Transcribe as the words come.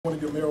one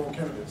of your mayoral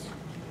candidates.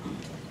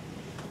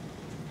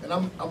 And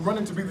I'm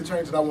running to be the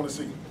change that I want to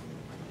see.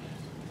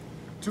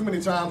 Too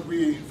many times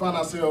we find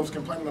ourselves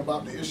complaining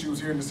about the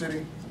issues here in the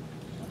city,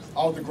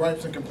 all the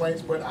gripes and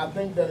complaints, but I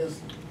think that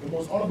is the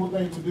most honorable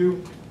thing to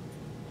do.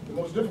 The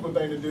most difficult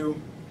thing to do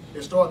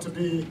is start to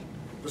be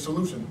the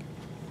solution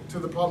to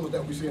the problems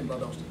that we see in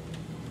Valdosta.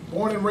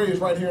 Born and raised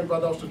right here in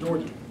Valdosta,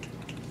 Georgia,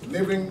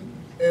 living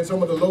in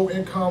some of the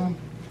low-income,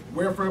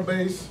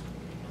 welfare-based,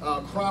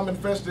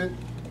 crime-infested,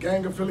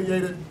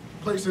 gang-affiliated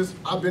places.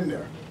 I've been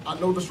there. I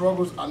know the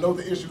struggles, I know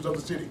the issues of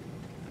the city.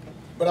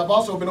 But I've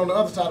also been on the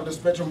other side of the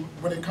spectrum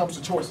when it comes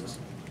to choices,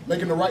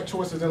 making the right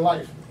choices in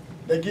life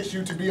that gets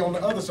you to be on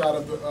the other side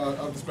of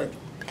the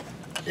spectrum.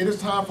 It is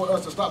time for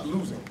us to stop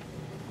losing.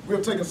 We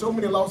have taken so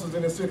many losses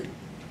in this city.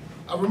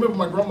 I remember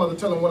my grandmother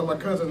telling one of my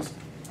cousins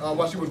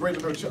while she was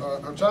raising her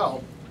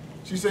child,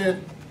 she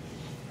said,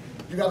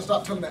 "You got to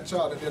stop telling that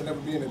child that there'll never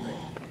be anything.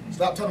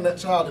 Stop telling that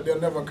child that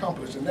they'll never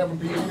accomplish and never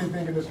be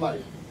anything in this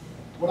life."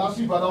 When I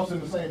see Valdosta in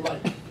the same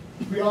light,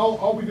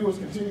 all we do is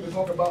continue to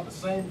talk about the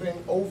same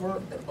thing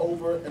over and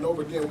over and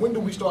over again. When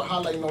do we start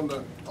highlighting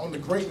on the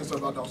greatness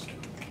of Valdosta?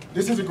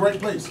 This is a great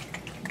place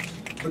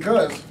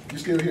because you're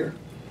still here.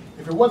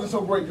 If it wasn't so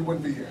great, you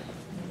wouldn't be here.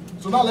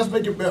 So now let's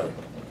make it better.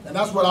 And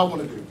that's what I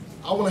want to do.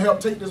 I want to help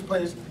take this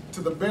place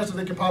to the best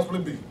that it can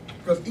possibly be,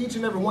 because each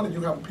and every one of you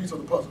have a piece of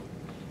the puzzle.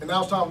 And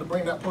now it's time to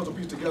bring that puzzle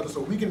piece together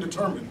so we can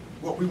determine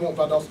what we want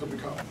Valdosta to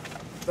become.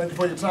 Thank you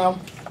for your time,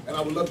 and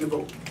I would love your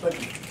vote.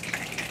 Thank you.